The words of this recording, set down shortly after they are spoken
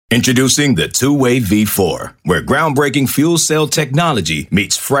Introducing the two-way V4, where groundbreaking fuel cell technology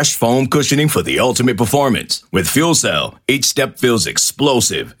meets fresh foam cushioning for the ultimate performance. With fuel cell, each step feels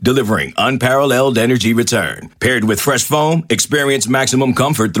explosive, delivering unparalleled energy return. Paired with fresh foam, experience maximum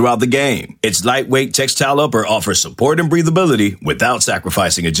comfort throughout the game. Its lightweight textile upper offers support and breathability without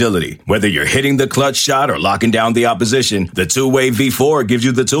sacrificing agility. Whether you're hitting the clutch shot or locking down the opposition, the two-way V4 gives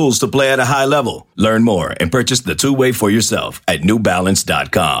you the tools to play at a high level. Learn more and purchase the two-way for yourself at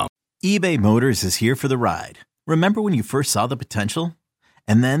newbalance.com. eBay Motors is here for the ride. Remember when you first saw the potential?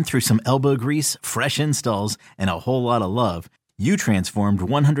 And then through some elbow grease, fresh installs, and a whole lot of love, you transformed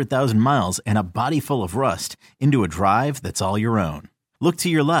 100,000 miles and a body full of rust into a drive that's all your own. Look to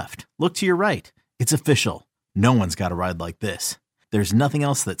your left. Look to your right. It's official. No one's got a ride like this. There's nothing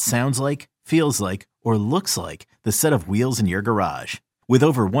else that sounds like, feels like, or looks like the set of wheels in your garage. With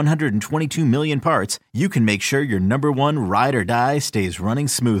over 122 million parts, you can make sure your number one ride or die stays running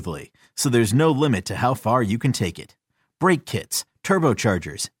smoothly. So there's no limit to how far you can take it. Brake kits,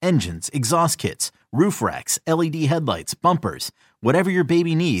 turbochargers, engines, exhaust kits, roof racks, LED headlights, bumpers, whatever your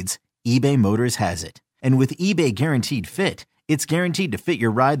baby needs, eBay Motors has it. And with eBay Guaranteed Fit, it's guaranteed to fit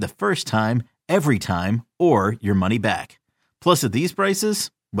your ride the first time, every time, or your money back. Plus at these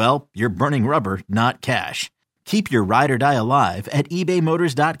prices, well, you're burning rubber, not cash. Keep your ride or die alive at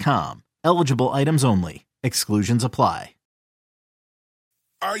ebaymotors.com. Eligible items only. Exclusions apply.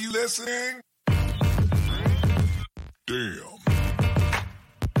 Are you listening? Damn.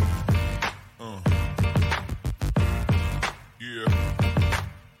 Yeah.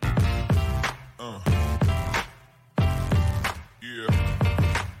 Yeah.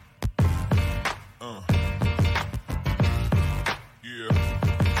 Yeah.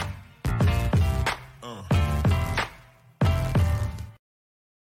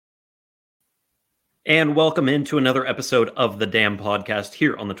 And welcome into another episode of the Damn Podcast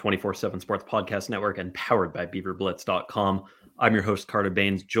here on the 24/7 Sports Podcast Network and powered by BeaverBlitz.com. I'm your host, Carter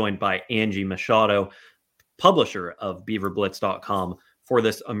Baines, joined by Angie Machado, publisher of BeaverBlitz.com, for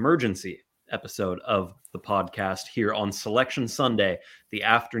this emergency episode of the podcast here on Selection Sunday, the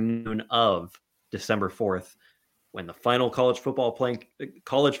afternoon of December 4th, when the final college football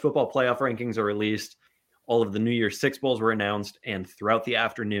playoff rankings are released. All of the New Year's Six Bowls were announced, and throughout the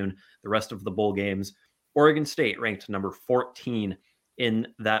afternoon, the rest of the bowl games, Oregon State ranked number 14 in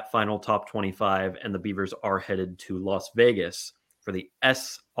that final top 25, and the Beavers are headed to Las Vegas for the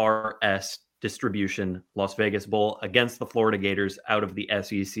SRS Distribution Las Vegas Bowl against the Florida Gators out of the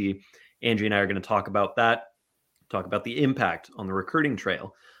SEC. Angie and I are going to talk about that, talk about the impact on the recruiting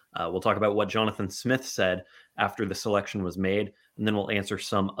trail. We'll talk about what Jonathan Smith said after the selection was made, and then we'll answer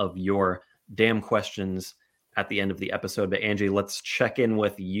some of your damn questions at the end of the episode. But Angie, let's check in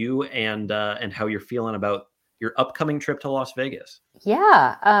with you and how you're feeling about your upcoming trip to Las Vegas.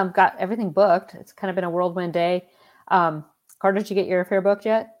 Yeah, got everything booked. It's kind of been a whirlwind day. Carter, did you get your fare booked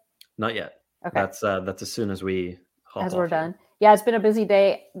yet? Not yet. Okay, that's as soon as we're done. Yeah, it's been a busy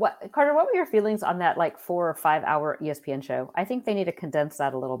day. Carter, what were your feelings on that 4 or 5 hour ESPN show? I think they need to condense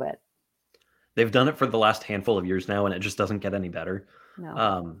that a little bit. They've done it for the last handful of years now, and it just doesn't get any better.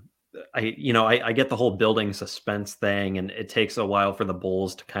 No. I get the whole building suspense thing, and it takes a while for the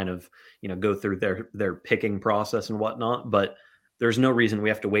Bulls to kind of, go through their picking process and whatnot, but there's no reason we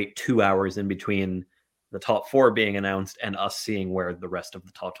have to wait 2 hours in between the top 4 being announced and us seeing where the rest of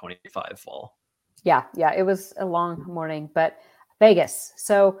the top 25 fall. Yeah, it was a long morning, but Vegas.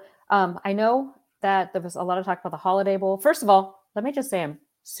 So I know that there was a lot of talk about the Holiday Bowl. First of all, let me just say I'm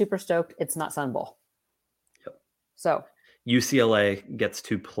super stoked it's not Sun Bowl. Yep. So UCLA gets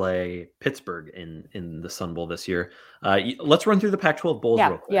to play Pittsburgh in the Sun Bowl this year. Let's run through the Pac-12 bowls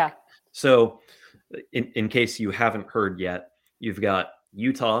real quick. Yeah. So in case you haven't heard yet, you've got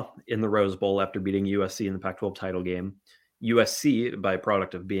Utah in the Rose Bowl after beating USC in the Pac-12 title game. USC, by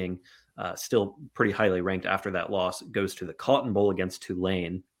product of being still pretty highly ranked after that loss, goes to the Cotton Bowl against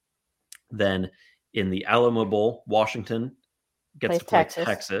Tulane. Then in the Alamo Bowl, Washington gets to play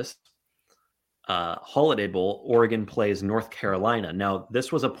Texas. Holiday Bowl, Oregon plays North Carolina. Now,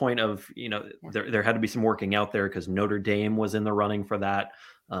 this was a point of, there had to be some working out there because Notre Dame was in the running for that,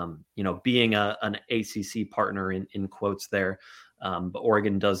 being an ACC partner in quotes there. But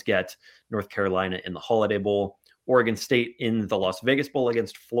Oregon does get North Carolina in the Holiday Bowl. Oregon State in the Las Vegas Bowl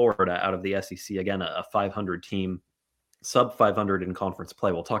against Florida out of the SEC. Again, a 500 team, sub 500 in conference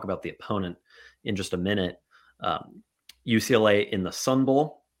play. We'll talk about the opponent in just a minute. UCLA in the Sun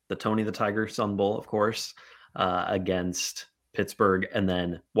Bowl, the Tony the Tiger Sun Bowl, of course, against Pittsburgh. And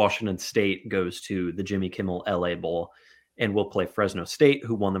then Washington State goes to the Jimmy Kimmel LA Bowl and will play Fresno State,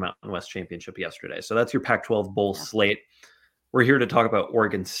 who won the Mountain West Championship yesterday. So that's your Pac-12 bowl slate. We're here to talk about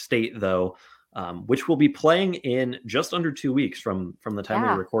Oregon State, though, which will be playing in just under 2 weeks from the time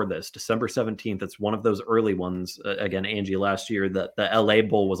we record this, December 17th. It's one of those early ones. Again, Angie, last year, the LA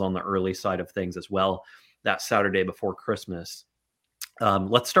Bowl was on the early side of things as well, that Saturday before Christmas.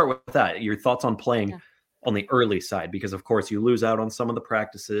 Let's start with that. Your thoughts on playing on the early side, because of course you lose out on some of the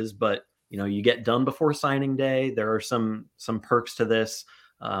practices, but you get done before signing day. There are some perks to this,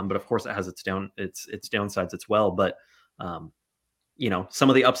 but of course it has its downsides as well. But some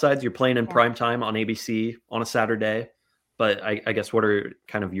of the upsides, you're playing in prime time on ABC on a Saturday. But I guess what are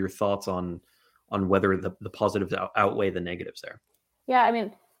kind of your thoughts on whether the positives outweigh the negatives there? Yeah, I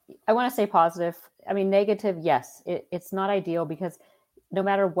mean, I want to say positive. I mean, negative, yes, it's not ideal because no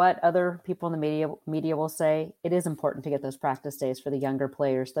matter what other people in the media will say, it is important to get those practice days for the younger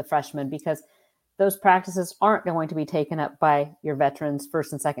players, the freshmen, because those practices aren't going to be taken up by your veterans,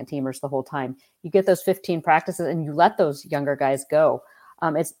 first and second teamers the whole time. You get those 15 practices and you let those younger guys go.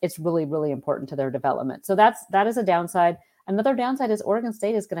 It's really, really important to their development. So that is a downside. Another downside is Oregon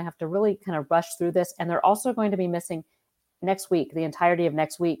State is going to have to really kind of rush through this. And they're also going to be missing next week, the entirety of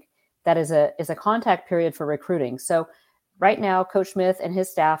next week. That is a contact period for recruiting. So right now, Coach Smith and his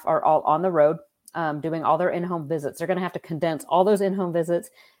staff are all on the road doing all their in-home visits. They're going to have to condense all those in-home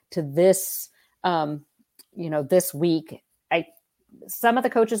visits to this this week. Some of the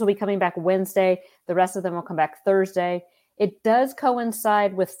coaches will be coming back Wednesday. The rest of them will come back Thursday. It does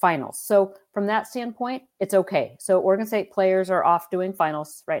coincide with finals. So from that standpoint, it's okay. So Oregon State players are off doing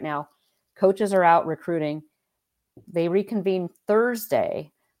finals right now. Coaches are out recruiting. They reconvene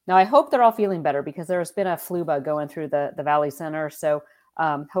Thursday. Now, I hope they're all feeling better because there's been a flu bug going through the Valley Center. So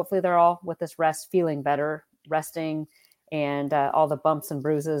hopefully they're all with this rest feeling better, resting, and all the bumps and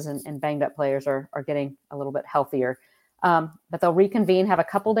bruises and banged up players are getting a little bit healthier. But they'll reconvene, have a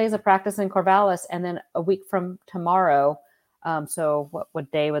couple days of practice in Corvallis, and then a week from tomorrow. So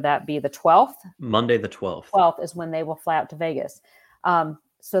what day would that be? The 12th? Monday, the 12th. 12th is when they will fly out to Vegas.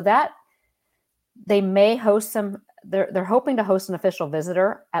 So that they may host some. They're hoping to host an official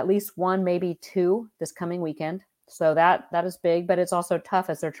visitor, at least one, maybe two, this coming weekend. So that is big, but it's also tough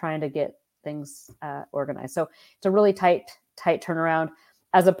as they're trying to get things organized. So it's a really tight turnaround,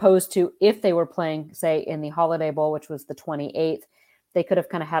 as opposed to if they were playing, say, in the Holiday Bowl, which was the 28th, they could have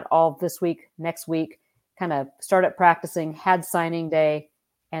kind of had all this week, next week, kind of started practicing, had signing day,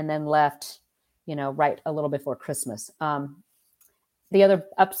 and then left, right a little before Christmas. The other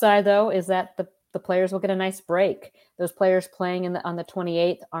upside, though, is that the players will get a nice break. Those players playing on the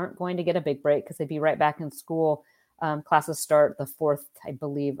 28th aren't going to get a big break because they'd be right back in school. Classes start the 4th, I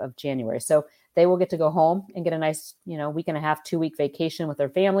believe, of January. So they will get to go home and get a nice, week and a half, 2-week vacation with their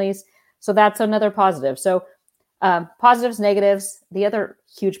families. So that's another positive. So positives, negatives. The other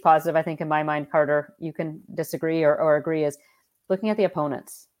huge positive, I think, in my mind, Carter, you can disagree or agree, is looking at the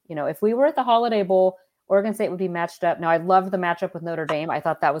opponents. If we were at the Holiday Bowl, Oregon State would be matched up. Now, I loved the matchup with Notre Dame. I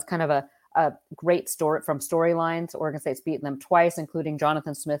thought that was kind of a great story from storylines. Oregon State's beaten them twice, including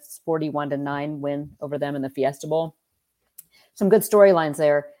Jonathan Smith's 41-9 win over them in the Fiesta Bowl. Some good storylines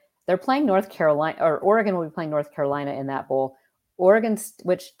there. They're playing North Carolina, or Oregon will be playing North Carolina in that bowl. Oregon,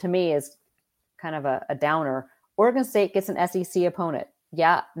 which to me is kind of a downer. Oregon State gets an SEC opponent.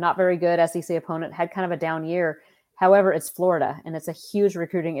 Yeah, not very good SEC opponent, had kind of a down year. However, it's Florida, and it's a huge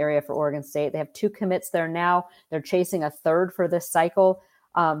recruiting area for Oregon State. They have 2 commits there now. They're chasing a third for this cycle.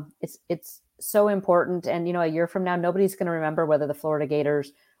 It's so important. And, a year from now, nobody's going to remember whether the Florida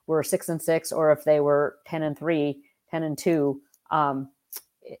Gators were 6-6 or if they were 10-3, 10-2.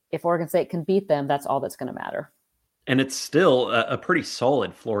 If Oregon State can beat them, that's all that's going to matter. And it's still a pretty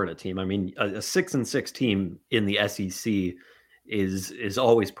solid Florida team. I mean, a 6-6 team in the SEC is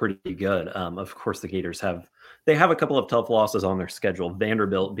always pretty good. Of course, the Gators have a couple of tough losses on their schedule,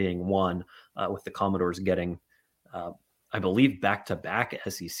 Vanderbilt being one, with the Commodores getting I believe back-to-back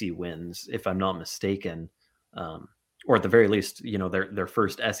SEC wins, if I'm not mistaken, or at the very least, their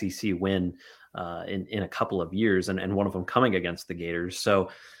first SEC win in a couple of years, and one of them coming against the Gators. So,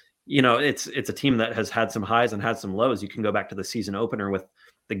 it's a team that has had some highs and had some lows. You can go back to the season opener with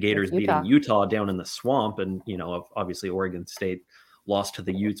the Gators beating Utah down in the swamp, and obviously Oregon State lost to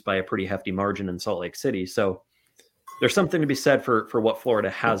the Utes by a pretty hefty margin in Salt Lake City. So there's something to be said for what Florida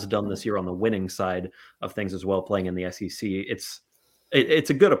has done this year on the winning side of things as well, playing in the SEC. It's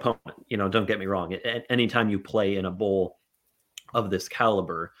a good opponent. Don't get me wrong. Anytime you play in a bowl of this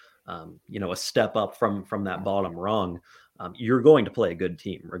caliber, a step up from that bottom rung, you're going to play a good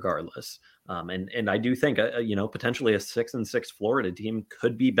team regardless. And I do think, potentially a 6-6 Florida team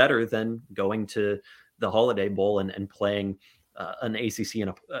could be better than going to the Holiday Bowl and playing an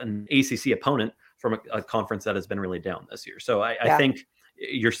ACC opponent from a conference that has been really down this year. So I think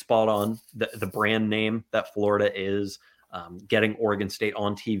you're spot on. The brand name that Florida is, getting Oregon State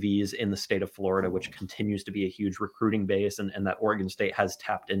on TVs in the state of Florida, which continues to be a huge recruiting base, and that Oregon State has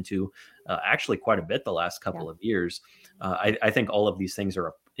tapped into actually quite a bit the last couple of years. I think all of these things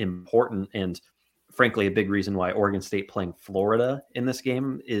are important, and frankly, a big reason why Oregon State playing Florida in this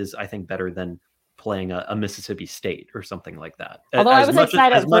game is, I think, better than playing a Mississippi State or something like that. Although I was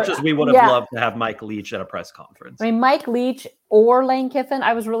excited as much as we would have loved to have Mike Leach at a press conference. I mean, Mike Leach or Lane Kiffin,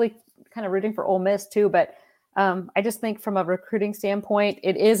 I was really kind of rooting for Ole Miss too, but I just think from a recruiting standpoint,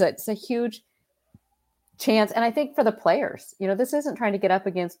 it's a huge chance. And I think for the players, this isn't trying to get up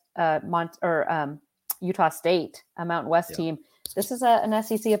against Utah State, a Mountain West team. This is an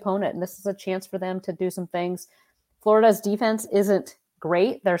SEC opponent, and this is a chance for them to do some things. Florida's defense isn't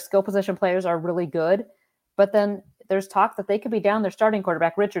great. Their skill position players are really good, but then there's talk that they could be down their starting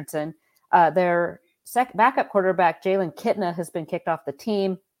quarterback, Richardson. Their backup quarterback, Jalen Kitna, has been kicked off the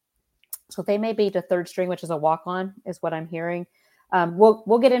team. So they may be to third string, which is a walk-on, is what I'm hearing.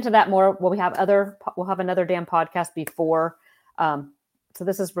 We'll get into that more. We'll have another damn podcast before. So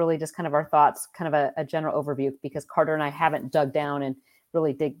this is really just kind of our thoughts, kind of a general overview, because Carter and I haven't dug down and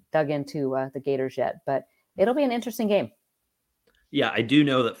really dug into the Gators yet. But it'll be an interesting game. Yeah, I do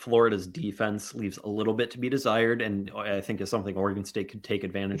know that Florida's defense leaves a little bit to be desired, and I think is something Oregon State could take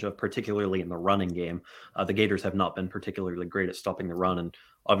advantage of, particularly in the running game. The Gators have not been particularly great at stopping the run, and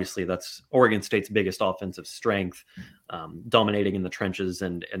obviously that's Oregon State's biggest offensive strength, dominating in the trenches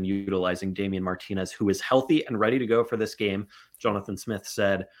and utilizing Damian Martinez, who is healthy and ready to go for this game. Jonathan Smith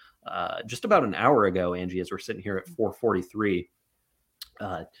said just about an hour ago, Angie, as we're sitting here at 4:43.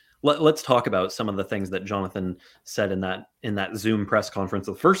 Let's talk about some of the things that Jonathan said in that Zoom press conference.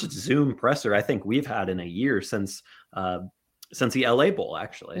 The first Zoom presser I think we've had in a year since the LA Bowl,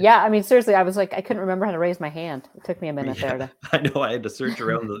 actually. Yeah, I mean, seriously, I was like, I couldn't remember how to raise my hand. It took me a minute there. I know, I had to search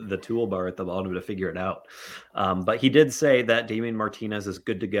around the toolbar at the bottom to figure it out. But he did say that Damian Martinez is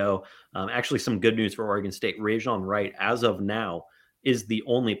good to go. Actually, some good news for Oregon State. Rajon Wright, as of now, is the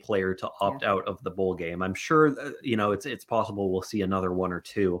only player to opt out of the bowl game. I'm sure it's possible we'll see another one or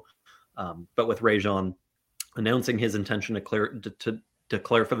two. But with Rajon announcing his intention to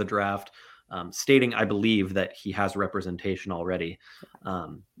declare for the draft, stating, I believe, that he has representation already,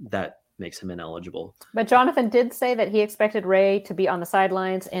 that makes him ineligible. But Jonathan did say that he expected Ray to be on the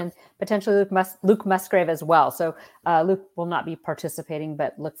sidelines and potentially Luke Musgrave as well. So Luke will not be participating,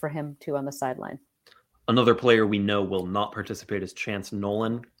 but look for him too on the sideline. Another player we know will not participate is Chance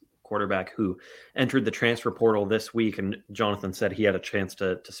Nolan, quarterback who entered the transfer portal this week. And Jonathan said he had a chance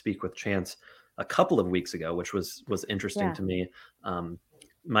to speak with Chance a couple of weeks ago, which was interesting to me.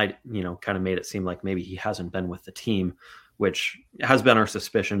 Might, kind of made it seem like maybe he hasn't been with the team, which has been our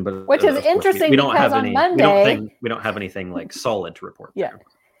suspicion, but which is interesting. We don't have any, Monday, we don't have anything like solid to report. Yeah.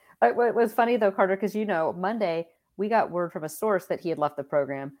 There. It was funny though, Carter, because Monday we got word from a source that he had left the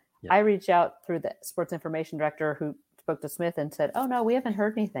program. Yeah. I reached out through the sports information director who spoke to Smith and said, "Oh no, we haven't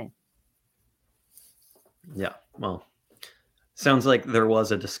heard anything." Yeah, well, sounds like there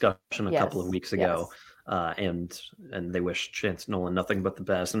was a discussion a couple of weeks ago, and they wish Chance Nolan nothing but the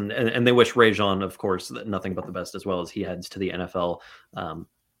best, and they wish Rajon, of course, nothing but the best as well as he heads to the NFL.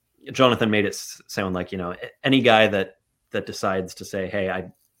 Jonathan made it sound like any guy that decides to say, "Hey,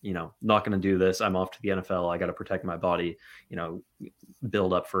 I not going to do this. I'm off to the NFL. I got to protect my body.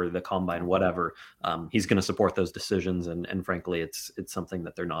 Build up for the combine, whatever." He's going to support those decisions, and frankly, it's something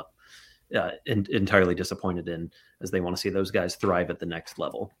that they're not entirely disappointed in, as they want to see those guys thrive at the next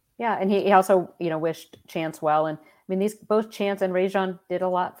level. Yeah, and he also wished Chance well, and I mean both Chance and Rajon did a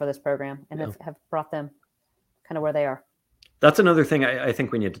lot for this program and have brought them kind of where they are. That's another thing I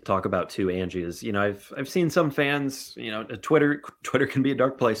think we need to talk about too, Angie, is I've seen some fans, Twitter can be a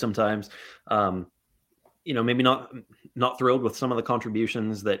dark place sometimes. Maybe not thrilled with some of the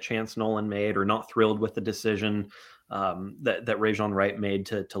contributions that Chance Nolan made, or not thrilled with the decision that Rajon Wright made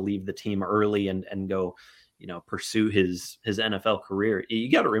to leave the team early and go, pursue his NFL career.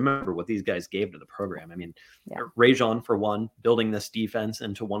 You got to remember what these guys gave to the program. I mean, Rajon, for one, building this defense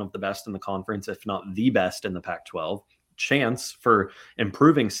into one of the best in the conference, if not the best in the Pac-12. Chance for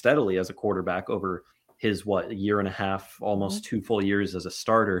improving steadily as a quarterback over his a year and a half, almost 2 full years as a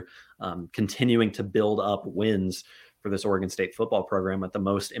starter, continuing to build up wins for this Oregon State football program at the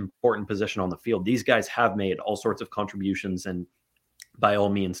most important position on the field. These guys have made all sorts of contributions and by all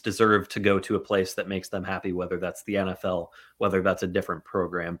means deserve to go to a place that makes them happy, whether that's the NFL, whether that's a different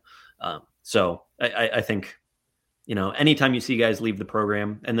program. So I think, anytime you see guys leave the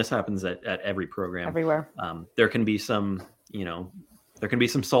program, and this happens at every program, everywhere, there can be some, there can be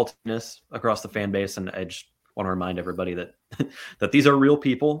some saltiness across the fan base, and I just want to remind everybody that that these are real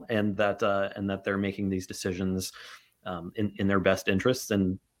people, and that they're making these decisions in their best interests,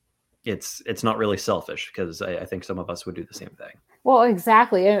 and it's not really selfish, because I think some of us would do the same thing. Well,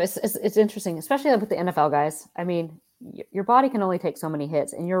 exactly. It's interesting, especially with the NFL guys. I mean, your body can only take so many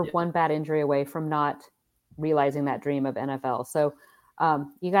hits, and you're one bad injury away from not realizing that dream of NFL. So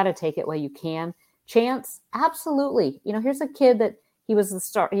you got to take it while you can. Chance, absolutely. Here's a kid that he was the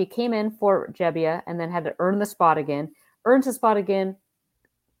start. He came in for Jebbia and then had to earn the spot again, earns the spot again,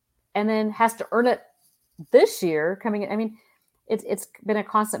 and then has to earn it this year coming in. I mean, it's been a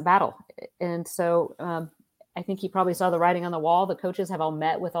constant battle. And so I think he probably saw the writing on the wall. The coaches have all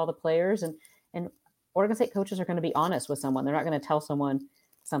met with all the players, and Oregon State coaches are going to be honest with someone. They're not going to tell someone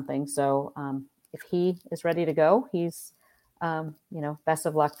something. So if he is ready to go, he's, best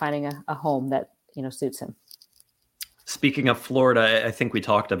of luck finding a home that, suits him. Speaking of Florida, I think we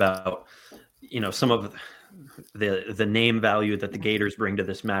talked about, some of the name value that the Gators bring to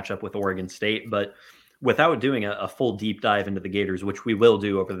this matchup with Oregon State, but without doing a full deep dive into the Gators, which we will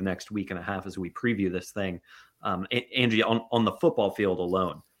do over the next week and a half as we preview this thing, Angie, on the football field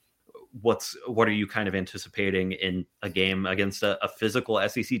alone, what are you kind of anticipating in a game against a physical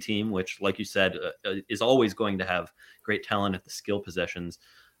SEC team, which, like you said, is always going to have great talent at the skill positions?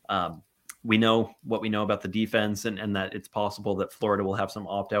 We know what we know about the defense, and that it's possible that Florida will have some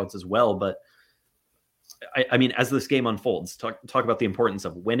opt-outs as well. But I mean, as this game unfolds, talk about the importance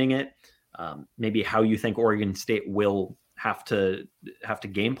of winning it. Maybe how you think Oregon State will have to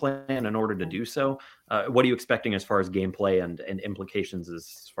game plan in order to do so. What are you expecting as far as gameplay and implications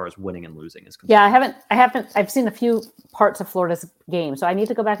as far as winning and losing is concerned? Yeah, I haven't. I've seen a few parts of Florida's game, so I need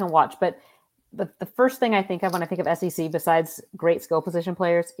to go back and watch. But the first thing I think of when I think of SEC, besides great skill position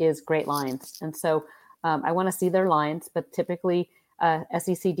players, is great lines. And so I want to see their lines. But typically,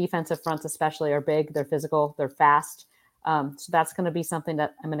 SEC defensive fronts especially are big. They're physical. They're fast. So that's going to be something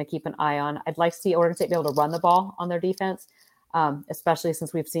that I'm going to keep an eye on. I'd like to see Oregon State be able to run the ball on their defense, especially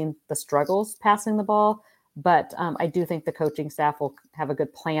since we've seen the struggles passing the ball. But I do think the coaching staff will have a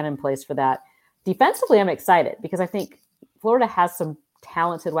good plan in place for that. Defensively, I'm excited because I think Florida has some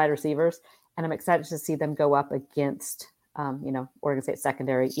talented wide receivers, and I'm excited to see them go up against, Oregon State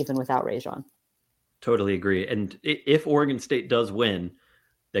secondary, even without Rajon. Totally agree. And if Oregon State does win,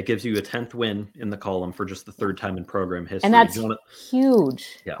 that gives you a 10th win in the column for just the third time in program history. And that's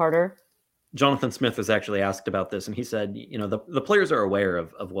huge, yeah. Carter. Jonathan Smith was actually asked about this, and he said, the players are aware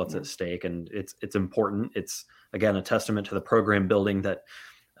of what's at stake, and it's important. It's, again, a testament to the program building that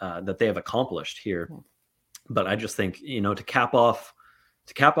they have accomplished here. Yeah. But I just think, to cap off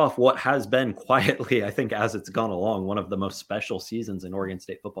what has been quietly, I think, as it's gone along, one of the most special seasons in Oregon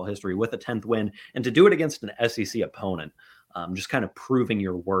State football history with a 10th win, and to do it against an SEC opponent, just kind of proving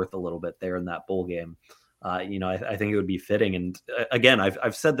your worth a little bit there in that bowl game. I think it would be fitting. And again,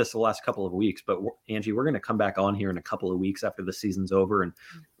 I've said this the last couple of weeks, but Angie, we're going to come back on here in a couple of weeks after the season's over, and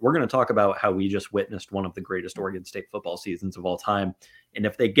we're going to talk about how we just witnessed one of the greatest Oregon State football seasons of all time. And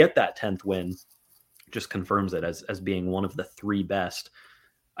if they get that 10th win, just confirms it as being one of the three best.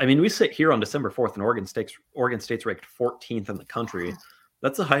 I mean, we sit here on December 4th, and Oregon State's ranked 14th in the country.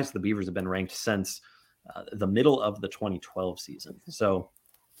 That's the highest the Beavers have been ranked since the middle of the 2012 season. So,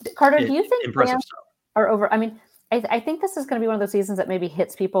 Carter, do you think impressive stuff are over? I mean, I think this is going to be one of those seasons that maybe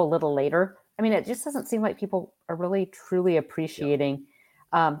hits people a little later. I mean, it just doesn't seem like people are really truly appreciating.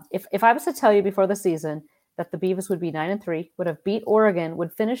 Yeah. If I was to tell you before the season that the Beavers would be 9-3, would have beat Oregon,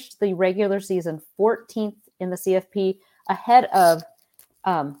 would finish the regular season 14th in the CFP, ahead of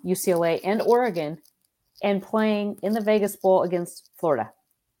UCLA and Oregon, and playing in the Vegas Bowl against Florida,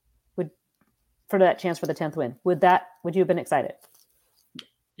 for that chance for the 10th win, would you have been excited?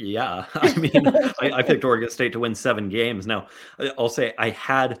 Yeah. I mean, I picked Oregon State to win 7 games. Now, I'll say I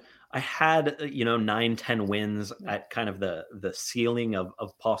had 9-10 wins at kind of the ceiling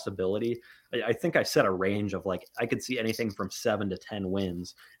of possibility. I think I set a range of, like, I could see anything from 7 to 10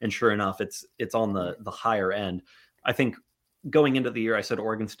 wins, and sure enough, it's on the higher end. I think going into the year, I said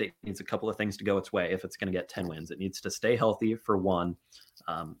Oregon State needs a couple of things to go its way if it's going to get 10 wins. It needs to stay healthy, for one.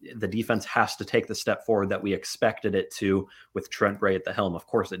 The defense has to take the step forward that we expected it to with Trent Bray at the helm. Of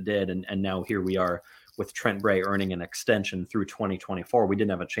course it did. And now here we are with Trent Bray earning an extension through 2024. We didn't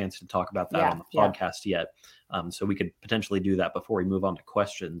have a chance to talk about that on the podcast yet. So we could potentially do that before we move on to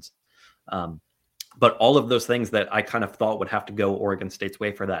questions. But all of those things that I kind of thought would have to go Oregon State's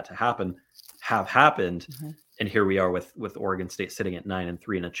way for that to happen have happened. Mm-hmm. And here we are with Oregon State sitting at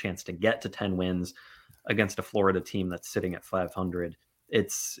 9-3 and a chance to get to 10 wins against a Florida team that's sitting at 500.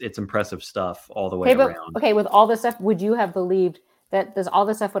 It's impressive stuff all the way around. Okay, with all this stuff, would you have believed that all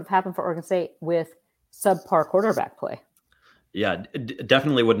this stuff would have happened for Oregon State with subpar quarterback play. Yeah,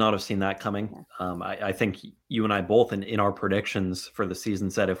 definitely would not have seen that coming. I think you and I both in our predictions for the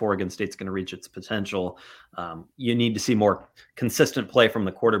season said if Oregon State's going to reach its potential, you need to see more consistent play from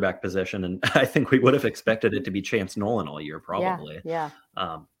the quarterback position. And I think we would have expected it to be Chance Nolan all year, probably. Yeah.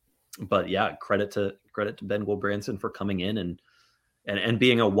 But yeah, credit to Ben Wilbranson for coming in and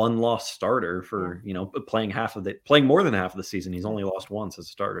being a one-loss starter for, playing more than half of the season. He's only lost once as a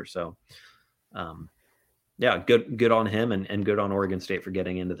starter. So, yeah, good on him and good on Oregon State for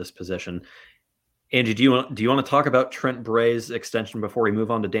getting into this position. Angie, do you want to talk about Trent Bray's extension before we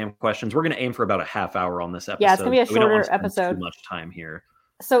move on to damn questions? We're going to aim for about a half hour on this episode. Yeah, it's going to be a shorter we don't want to episode. Too much time here.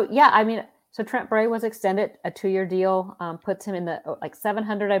 So yeah, so Trent Bray was extended a 2-year deal, puts him in the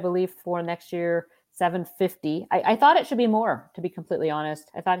 700, I believe, for next year, 750. I thought it should be more, to be completely honest.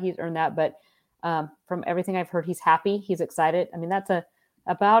 I thought he's earned that, but from everything I've heard, he's happy, he's excited. That's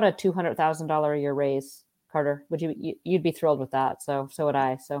about a $200,000 a year raise. Carter, you'd be thrilled with that. So would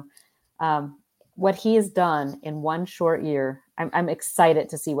I. So what he has done in one short year, I'm excited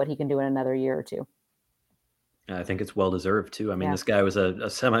to see what he can do in another year or two. I think it's well-deserved too. This guy was a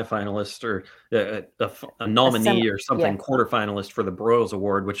semifinalist or a nominee or something, quarterfinalist for the Broyles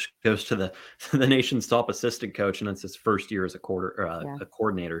Award, which goes to the nation's top assistant coach. And it's his first year as a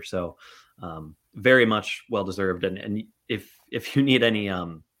coordinator. So very much well-deserved. And if you need any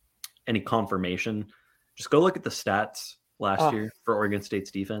confirmation, just go look at the stats last year for Oregon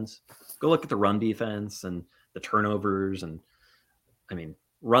State's defense. Go look at the run defense and the turnovers. And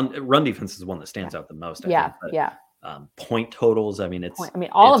run defense is the one that stands out the most. I think. Point totals. It's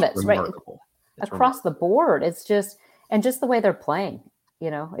all of it's remarkable. Right across the board. It's just the way they're playing.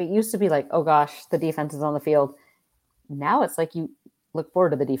 It used to be like, oh gosh, the defense is on the field. Now it's like you look forward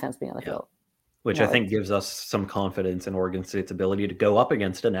to the defense being on the field. Which I think gives us some confidence in Oregon State's ability to go up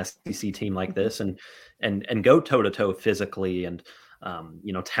against an SEC team like this and go toe to toe physically and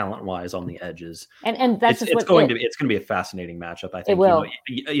talent wise on the edges. And that's it's going to be a fascinating matchup. I think it will.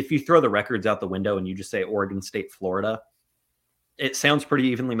 If you throw the records out the window and you just say Oregon State, Florida, it sounds pretty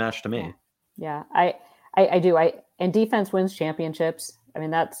evenly matched to me. Yeah, I do. And defense wins championships.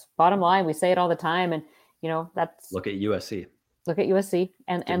 That's bottom line. We say it all the time, and that's look at USC. Look at USC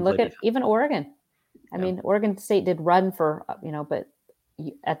and look at even Oregon. Oregon State did run for, but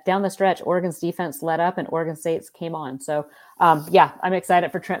down the stretch, Oregon's defense let up and Oregon State's came on. So, I'm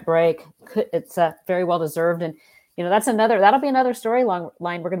excited for Trent Bray. It's very well deserved. And, that'll be another storyline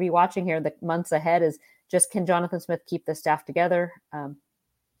we're going to be watching here the months ahead is just, can Jonathan Smith keep the staff together?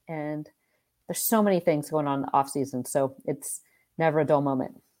 And there's so many things going on in the off season. So it's never a dull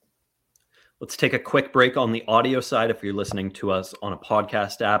moment. Let's take a quick break on the audio side. If you're listening to us on a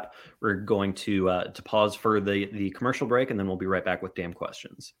podcast app, we're going to pause for the commercial break, and then we'll be right back with damn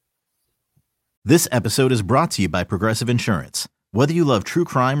questions. This episode is brought to you by Progressive Insurance. Whether you love true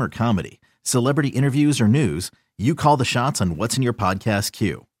crime or comedy, celebrity interviews or news, you call the shots on what's in your podcast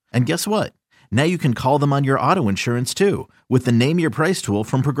queue. And guess what? Now you can call them on your auto insurance too with the Name Your Price tool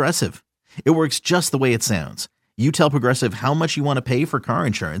from Progressive. It works just the way it sounds. You tell Progressive how much you want to pay for car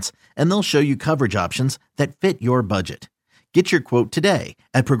insurance, and they'll show you coverage options that fit your budget. Get your quote today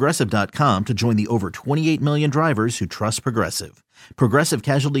at Progressive.com to join the over 28 million drivers who trust Progressive. Progressive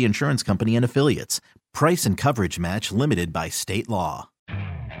Casualty Insurance Company and Affiliates. Price and coverage match limited by state law.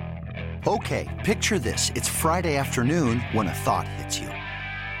 Okay, picture this. It's Friday afternoon when a thought hits you.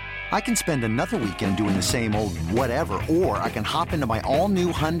 I can spend another weekend doing the same old whatever, or I can hop into my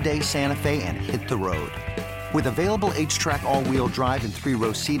all-new Hyundai Santa Fe and hit the road. With available H-Track all-wheel drive and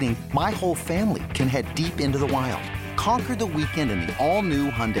 3-row seating, my whole family can head deep into the wild. Conquer the weekend in the all-new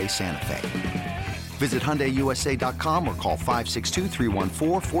Hyundai Santa Fe. Visit HyundaiUSA.com or call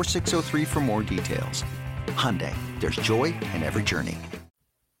 562-314-4603 for more details. Hyundai, there's joy in every journey.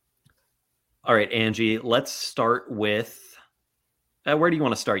 All right, Angie, let's start with where do you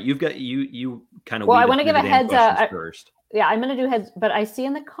want to start? You've got you kind of. Well, I want to give a heads up first. Yeah, I'm going to do heads, but I see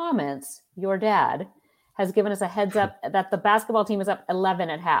in the comments your dad has given us a heads up that the basketball team is up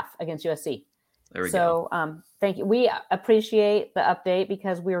 11.5 against USC. There we go. So thank you. We appreciate the update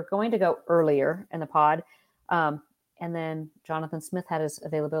because we were going to go earlier in the pod. And then Jonathan Smith had his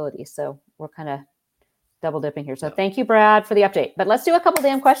availability. So we're kind of double dipping here. So Thank you, Brad, for the update. But let's do a couple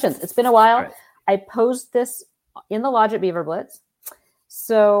damn questions. It's been a while. Right. I posed this in the Lodge at Beaver Blitz.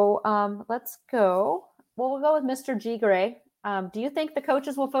 So let's go. Well, we'll go with Mr. G. Gray. Do you think the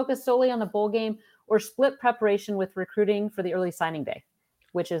coaches will focus solely on the bowl game or split preparation with recruiting for the early signing day,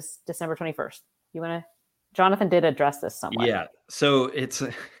 which is December 21st? Jonathan did address this somewhat. Yeah. So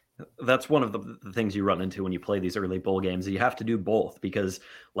That's one of the things you run into when you play these early bowl games. You have to do both, because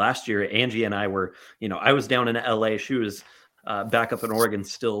last year Angie and I were, I was down in LA. She was back up in Oregon,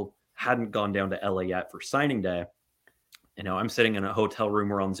 still hadn't gone down to LA yet for signing day. I'm sitting in a hotel room.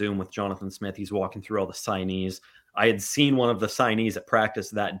 We're on Zoom with Jonathan Smith. He's walking through all the signees. I had seen one of the signees at practice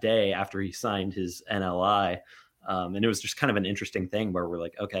that day after he signed his NLI. And it was just kind of an interesting thing where we're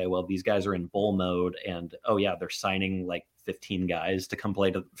like, okay, well, these guys are in bowl mode, and oh yeah, they're signing like 15 guys to come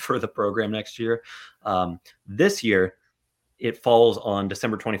play for the program next year. This year, it falls on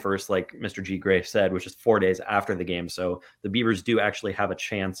December 21st, like Mr. G. Gray said, which is 4 days after the game. So the Beavers do actually have a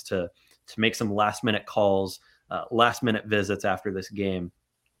chance to make some last minute calls, last minute visits after this game.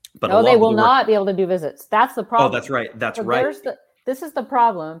 But no, they will not be able to do visits. That's the problem. Oh, that's right. That's so right. This is the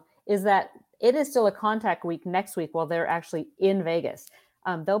problem, is that it is still a contact week next week while they're actually in Vegas.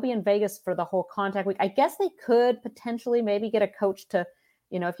 They'll be in Vegas for the whole contact week. I guess they could potentially maybe get a coach to,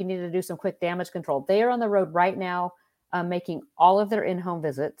 if you needed to do some quick damage control. They are on the road right now, making all of their in-home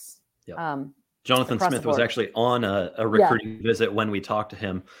visits. Yep. Jonathan Smith was actually on a recruiting visit when we talked to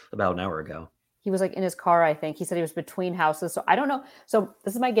him about an hour ago. He was like in his car, I think. He said he was between houses. So I don't know. So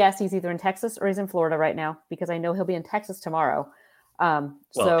this is my guess. He's either in Texas or he's in Florida right now, because I know he'll be in Texas tomorrow.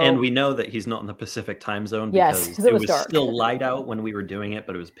 And we know that he's not in the Pacific time zone, because it was still light out when we were doing it,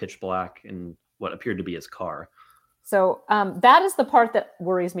 but it was pitch black in what appeared to be his car. So that is the part that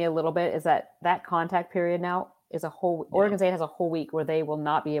worries me a little bit, is that contact period now is Oregon State has a whole week where they will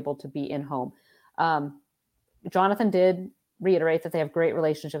not be able to be in home. Jonathan did reiterate that they have great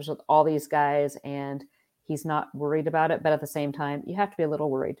relationships with all these guys and he's not worried about it. But at the same time, you have to be a little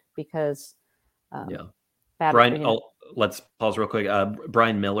worried, because Brian, let's pause real quick.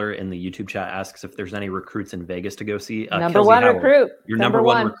 Brian Miller in the YouTube chat asks if there's any recruits in Vegas to go see. Number one recruit. Your number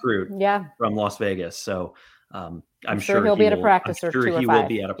one recruit from Las Vegas. So I'm sure he'll be at a practice. I'm sure he will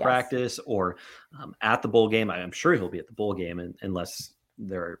be at a practice or at the bowl game. I'm sure he'll be at the bowl game unless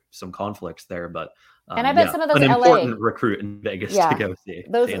there are some conflicts there. But and I bet some of those important recruit in Vegas to go see.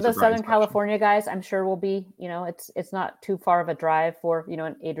 Those Southern California guys, I'm sure will be. It's not too far of a drive for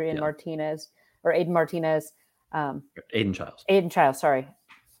an Aiden Martinez. Aiden Childs. Sorry,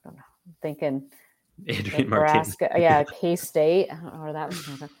 I'm thinking Adrian Nebraska. Martinez. Yeah, K-State. I don't know where that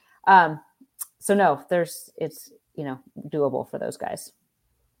was. So no, it's doable for those guys.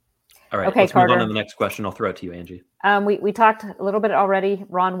 All right. Okay, let's Carter. move on to the next question. I'll throw it to you, Angie. We talked a little bit already.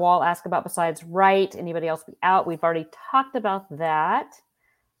 Ron Wall asked about besides right. Anybody else be out? We've already talked about that.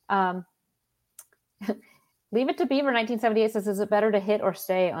 Leave It to Beaver 1978 says, is it better to hit or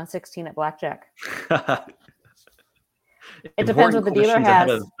stay on 16 at blackjack? It depends what the dealer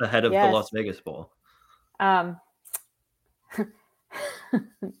has. Ahead of the Las Vegas Bowl.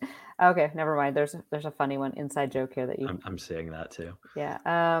 Okay, never mind. There's a funny one, inside joke here that you. I'm seeing that too.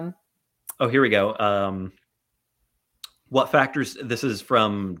 Yeah. Oh, here we go. What factors? This is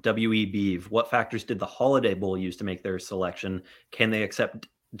from WE Beav. What factors did the Holiday Bowl use to make their selection? Can they accept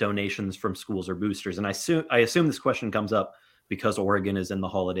donations from schools or boosters? And I assume this question comes up because Oregon is in the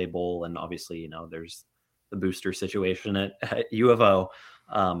Holiday Bowl, and obviously, there's the booster situation at U of O.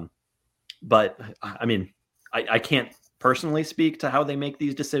 But I mean, I can't personally speak to how they make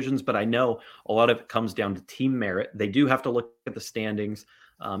these decisions, but I know a lot of it comes down to team merit. They do have to look at the standings.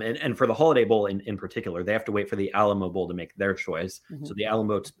 And for the Holiday Bowl in particular, they have to wait for the Alamo Bowl to make their choice. Mm-hmm. So the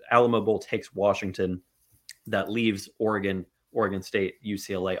Alamo Bowl takes Washington. That leaves Oregon State,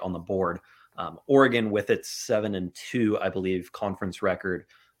 UCLA on the board. Oregon, with its 7-2, I believe, conference record,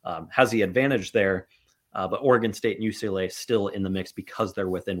 has the advantage there. But Oregon State and UCLA still in the mix because they're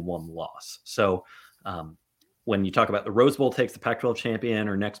within one loss. So when you talk about the Rose Bowl takes the Pac-12 champion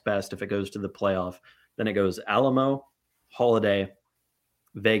or next best if it goes to the playoff, then it goes Alamo, Holiday,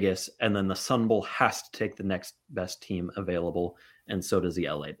 Vegas, and then the Sun Bowl has to take the next best team available, and so does the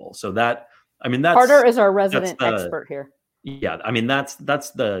LA Bowl. So that's Carter is our resident expert here. Yeah, I mean that's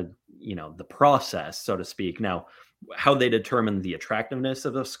the the process, so to speak. Now, how they determine the attractiveness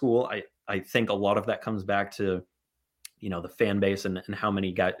of a school, I think a lot of that comes back to the fan base and how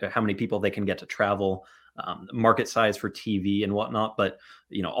many people they can get to travel, market size for TV and whatnot. But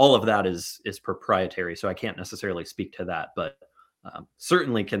all of that is proprietary, so I can't necessarily speak to that, but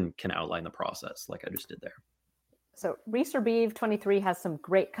certainly can outline the process like I just did there. So Reeser Beeve 23 has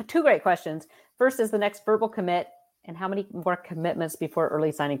two great questions. First is the next verbal commit and how many more commitments before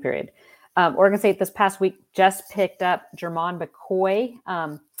early signing period. Oregon State this past week just picked up Jermon McCoy.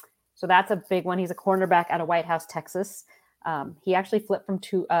 So that's a big one. He's a cornerback out of White House, Texas. He actually flipped from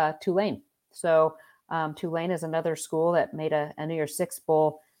Tulane. So Tulane is another school that made a New Year's Six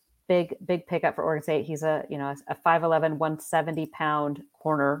Bowl big pickup for Oregon State. He's a 5'11", 170-pound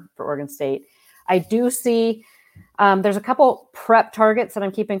corner for Oregon State. I do see there's a couple prep targets that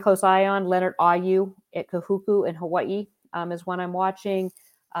I'm keeping a close eye on. Leonard Ayu at Kahuku in Hawaii is one I'm watching.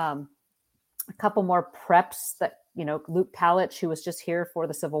 A couple more preps that, Luke Talich, who was just here for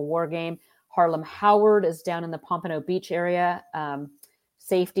the Civil War game. Harlem Howard is down in the Pompano Beach area.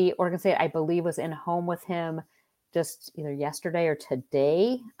 Safety, Oregon State, I believe, was in home with him just either yesterday or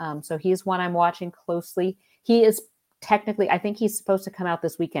today. So he's one I'm watching closely. He is technically, I think he's supposed to come out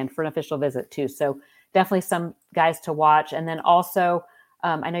this weekend for an official visit too. So definitely some guys to watch. And then also,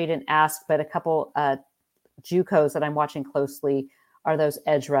 I know you didn't ask, but a couple JUCOs that I'm watching closely are those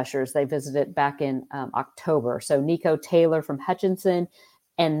edge rushers. They visited back in October. So Nico Taylor from Hutchinson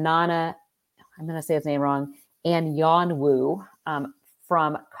and Nana, I'm going to say his name wrong, and Yanwu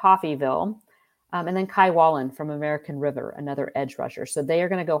from Coffeyville. And then Kai Wallen from American River, another edge rusher. So they are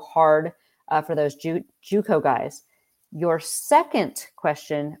going to go hard for those JUCO guys. Your second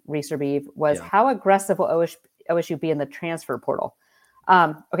question, Reeser Beeve, was how aggressive will OSU be in the transfer portal?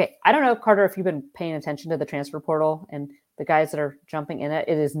 Okay, I don't know, Carter, if you've been paying attention to the transfer portal and the guys that are jumping in it.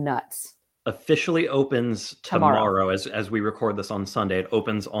 It is nuts. Officially opens tomorrow as we record this on Sunday. It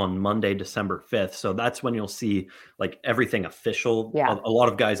opens on Monday, December 5th. So that's when you'll see like everything official. Yeah. A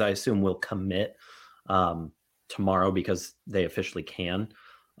lot of guys, I assume, will commit tomorrow because they officially can.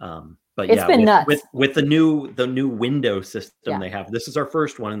 But it's been nuts with the new window system they have. This is our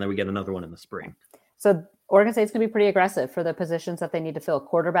first one, and then we get another one in the spring. So Oregon State's going to be pretty aggressive for the positions that they need to fill.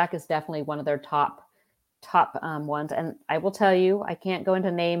 Quarterback is definitely one of their top ones. And I will tell you, I can't go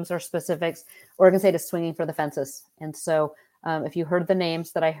into names or specifics. Oregon State is swinging for the fences. And so if you heard the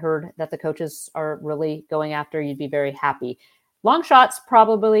names that I heard that the coaches are really going after, you'd be very happy. Long shots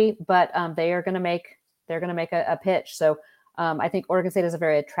probably, but they're going to make a pitch. So I think Oregon State is a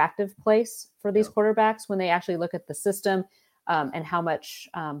very attractive place for these quarterbacks when they actually look at the system and how much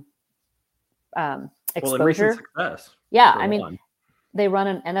exposure. Well, recent success. Yeah, I mean, they run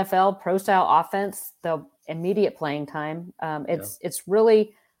an NFL pro style offense. The immediate playing time. It's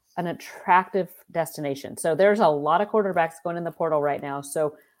really an attractive destination. So there's a lot of quarterbacks going in the portal right now.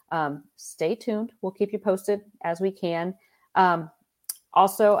 So stay tuned. We'll keep you posted as we can.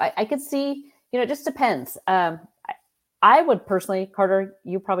 Also, I could see, it just depends. I would personally, Carter,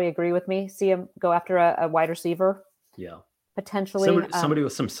 you probably agree with me, see him go after a wide receiver. Yeah. Potentially. Somebody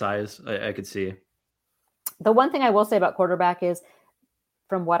with some size, I could see. The one thing I will say about quarterback is,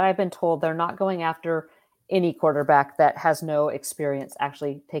 from what I've been told, they're not going after any quarterback that has no experience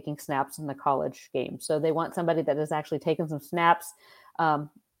actually taking snaps in the college game. So they want somebody that has actually taken some snaps.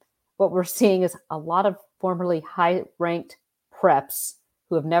 What we're seeing is a lot of formerly high-ranked preps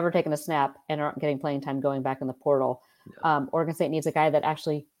who have never taken a snap and aren't getting playing time going back in the portal. Yeah. Oregon State needs a guy that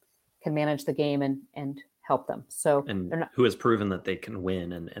actually can manage the game and help them. So who has proven that they can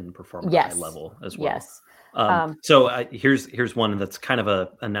win and perform at a high level as well. Yes. So here's one that's kind of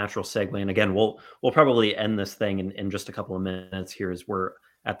a natural segue. And again, we'll probably end this thing in just a couple of minutes here as we're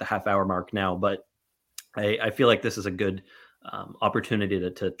at the half-hour mark now. But I feel like this is a good opportunity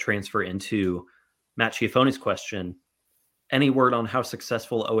to transfer into Matt Schiaffone's question. Any word on how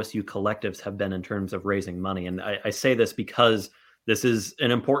successful OSU collectives have been in terms of raising money? And I say this because this is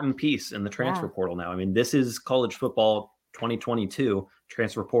an important piece in the transfer portal now. I mean, this is college football 2022,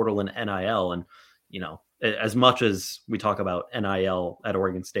 transfer portal and NIL. And, as much as we talk about NIL at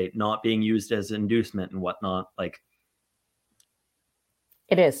Oregon State not being used as inducement and whatnot, like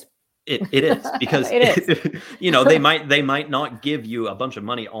it is. It is because it is. they might not give you a bunch of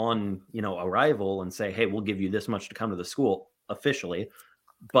money on arrival and say, hey, we'll give you this much to come to the school officially,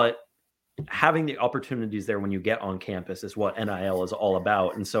 but having the opportunities there when you get on campus is what NIL is all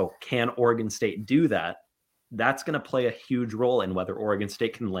about. And so can Oregon State do that? That's going to play a huge role in whether Oregon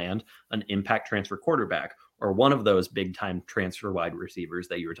State can land an impact transfer quarterback or one of those big time transfer wide receivers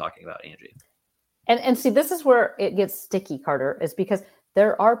that you were talking about, Angie. And see, this is where it gets sticky, Carter, is because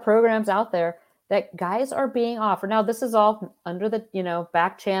there are programs out there that guys are being offered. Now, this is all under the,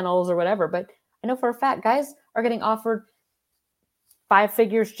 back channels or whatever, but I know for a fact guys are getting offered 5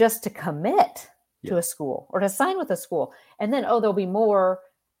 figures just to commit to a school or to sign with a school. And then, there'll be more.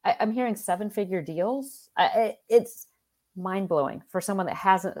 I'm hearing 7-figure deals. It's mind-blowing for someone that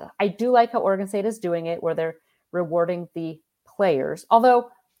hasn't. I do like how Oregon State is doing it, where they're rewarding the players. Although,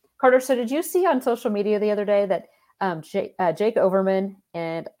 Carter, so did you see on social media the other day that Jake Overman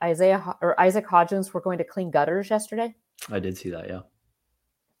and Isaac Hodgins were going to clean gutters yesterday? I did see that, yeah.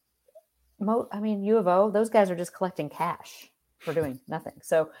 U of O, those guys are just collecting cash for doing nothing.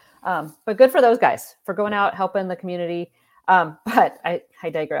 So, but good for those guys for going out, helping the community. But I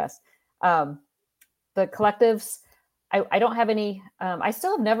digress. The collectives, I don't have any. I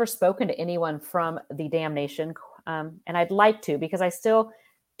still have never spoken to anyone from the Damn Nation, and I'd like to, because I still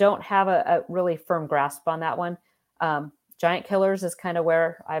don't have a really firm grasp on that one. Giant Killers is kind of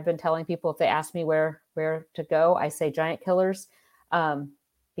where I've been telling people, if they ask me where to go, I say Giant Killers,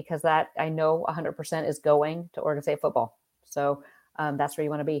 because that I know 100% is going to Oregon State football. So that's where you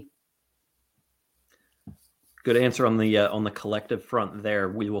want to be. Good answer on the collective front there.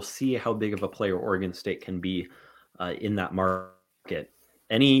 We will see how big of a player Oregon State can be in that market.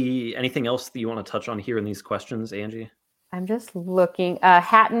 Anything else that you want to touch on here in these questions, Angie? I'm just looking.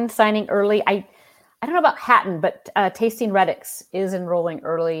 Hatton signing early. I don't know about Hatton, but Tasting Reddix is enrolling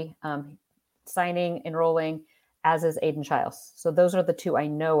early, enrolling, as is Aiden Childs. So those are the two I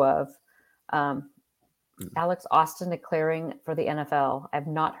know of. Alex Austin declaring for the NFL. I've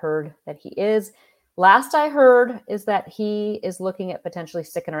not heard that he is. Last I heard is that he is looking at potentially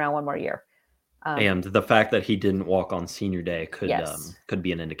sticking around one more year. And the fact that he didn't walk on senior day could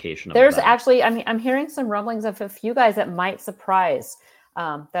be an indication of There's that. Actually, I mean, I'm hearing some rumblings of a few guys that might surprise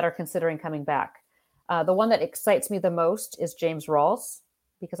that are considering coming back. The one that excites me the most is James Rawls,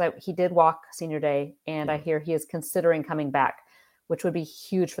 because he did walk senior day, and I hear he is considering coming back, which would be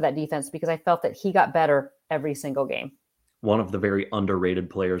huge for that defense, because I felt that he got better every single game. One of the very underrated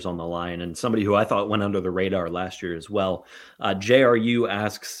players on the line, and somebody who I thought went under the radar last year as well. JRU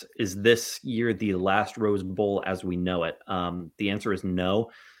asks, is this year the last Rose Bowl as we know it? The answer is no.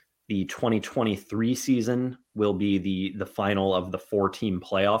 The 2023 season will be the final of the 4-team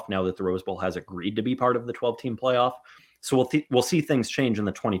playoff, now that the Rose Bowl has agreed to be part of the 12-team playoff. So we'll see things change in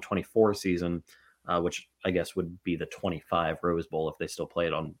the 2024 season, which I guess would be the 25 Rose Bowl if they still play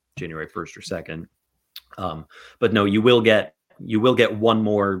it on January 1st or 2nd. But no, you will get one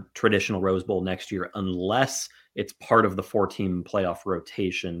more traditional Rose Bowl next year, unless it's part of the 4-team playoff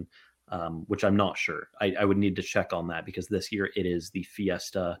rotation, which I'm not sure. I would need to check on that, because this year it is the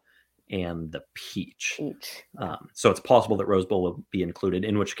Fiesta and the Peach. So it's possible that Rose Bowl will be included,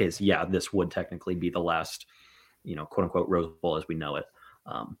 in which case, yeah, this would technically be the last, quote unquote Rose Bowl as we know it.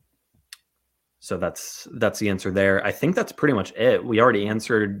 So that's the answer there. I think that's pretty much it. We already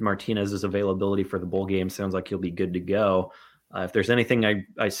answered Martinez's availability for the bowl game. Sounds like he'll be good to go. If there's anything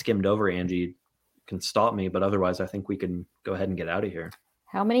I skimmed over, Angie can stop me, but otherwise I think we can go ahead and get out of here.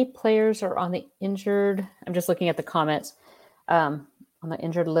 How many players are on the injured? I'm just looking at the comments on the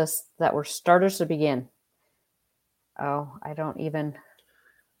injured list that were starters to begin. Oh, I don't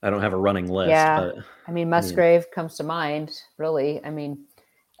have a running list. Yeah. But, I mean, Musgrave comes to mind, really. I mean,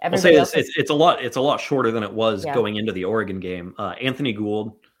 I'll say this, it's a lot shorter than it was going into the Oregon game. Anthony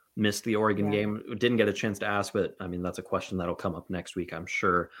Gould missed the Oregon game. Didn't get a chance to ask, but I mean, that's a question that'll come up next week, I'm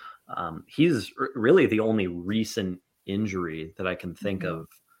sure. He's really the only recent injury that I can think of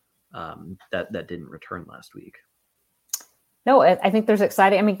that didn't return last week. No, I think there's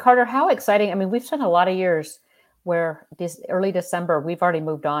exciting. I mean, Carter, how exciting. I mean, we've spent a lot of years where this early December, we've already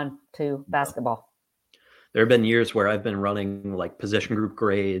moved on to basketball. There have been years where I've been running like position group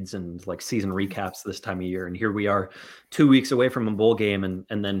grades and like season recaps this time of year. And here we are 2 weeks away from a bowl game.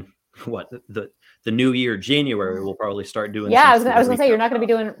 And then what the new year, January, we'll probably start doing. Yeah, I was going to say, you're not going to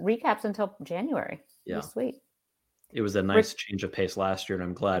be doing recaps until January. Yeah. That's sweet. It was a nice change of pace last year, and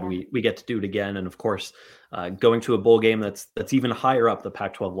I'm glad we get to do it again. And of course, going to a bowl game that's even higher up the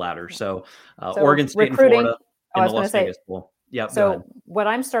Pac-12 ladder. So Oregon State and Florida in the Las Vegas Bowl. Yeah. So what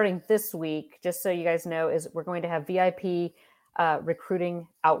I'm starting this week, just so you guys know, is we're going to have VIP recruiting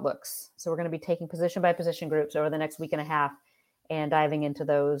outlooks. So we're going to be taking position by position groups over the next week and a half and diving into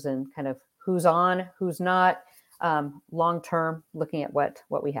those and kind of who's on, who's not, long-term, looking at what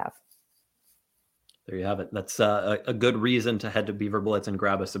we have. There you have it. That's a good reason to head to Beaver Blitz and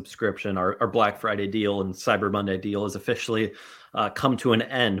grab a subscription. Our Black Friday deal and Cyber Monday deal has officially come to an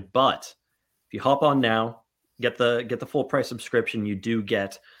end. But if you hop on now, get the full price subscription, you do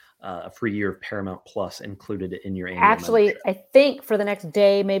get a free year of Paramount Plus included in your annual membership. I think for the next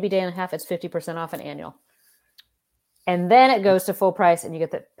day, maybe day and a half, it's 50% off an annual. And then it goes to full price and you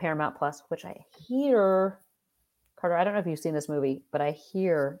get the Paramount Plus, which I hear, Carter, I don't know if you've seen this movie, but I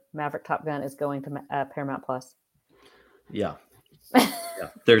hear Maverick Top Gun is going to Paramount Plus. Yeah. Have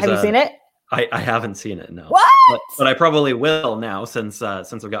you seen it? I haven't seen it, no. What? But I probably will now since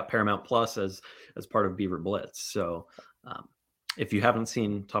I've got Paramount Plus as part of Beaver Blitz. So if you haven't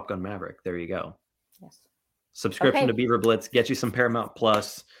seen Top Gun Maverick, there you go. Yes. Subscription to Beaver Blitz, get you some Paramount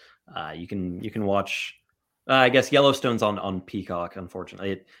Plus. You can watch, I guess Yellowstone's on Peacock,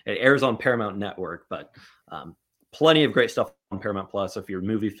 unfortunately. It airs on Paramount Network, but plenty of great stuff on Paramount Plus. If you're a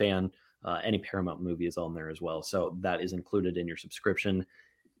movie fan, Any Paramount movie is on there as well. So that is included in your subscription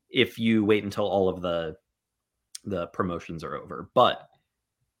if you wait until all of the promotions are over. But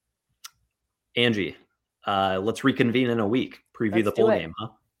Angie, let's reconvene in a week. Preview the full game, huh?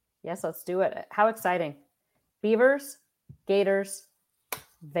 Yes, let's do it. How exciting. Beavers, Gators,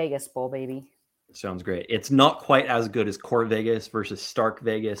 Vegas Bowl, baby. Sounds great. It's not quite as good as Core Vegas versus Stark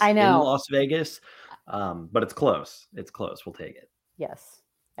Vegas I know. in Las Vegas, but it's close. It's close. We'll take it. Yes,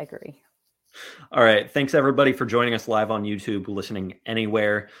 I agree. All right. Thanks, everybody, for joining us live on YouTube, listening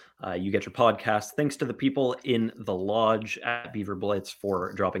anywhere you get your podcast. Thanks to the people in the lodge at Beaver Blitz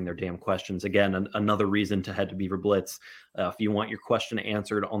for dropping their damn questions. Again, another reason to head to Beaver Blitz. If you want your question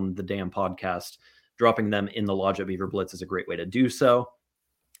answered on the damn podcast, dropping them in the lodge at Beaver Blitz is a great way to do so.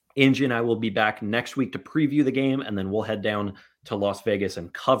 Angie and I will be back next week to preview the game, and then we'll head down to Las Vegas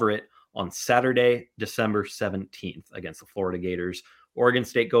and cover it on Saturday, December 17th against the Florida Gators. Oregon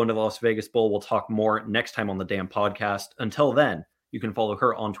State going to the Las Vegas Bowl. We'll talk more next time on the damn podcast. Until then, you can follow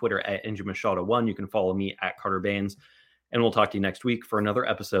her on Twitter at Angie Machado1. You can follow me at Carter Baines, and we'll talk to you next week for another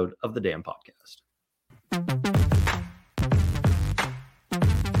episode of the damn podcast.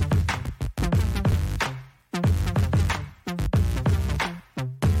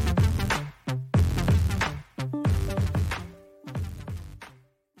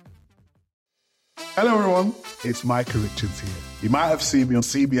 Hello, everyone. It's Micah Richards here. You might have seen me on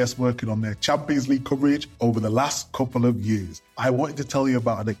CBS working on their Champions League coverage over the last couple of years. I wanted to tell you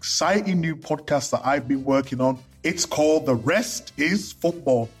about an exciting new podcast that I've been working on. It's called The Rest is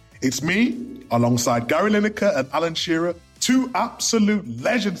Football. It's me, alongside Gary Lineker and Alan Shearer, two absolute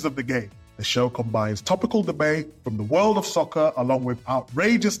legends of the game. The show combines topical debate from the world of soccer along with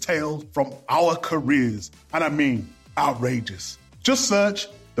outrageous tales from our careers. And I mean outrageous. Just search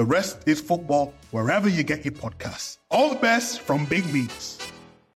The Rest is Football wherever you get your podcasts. All the best from Big Meats.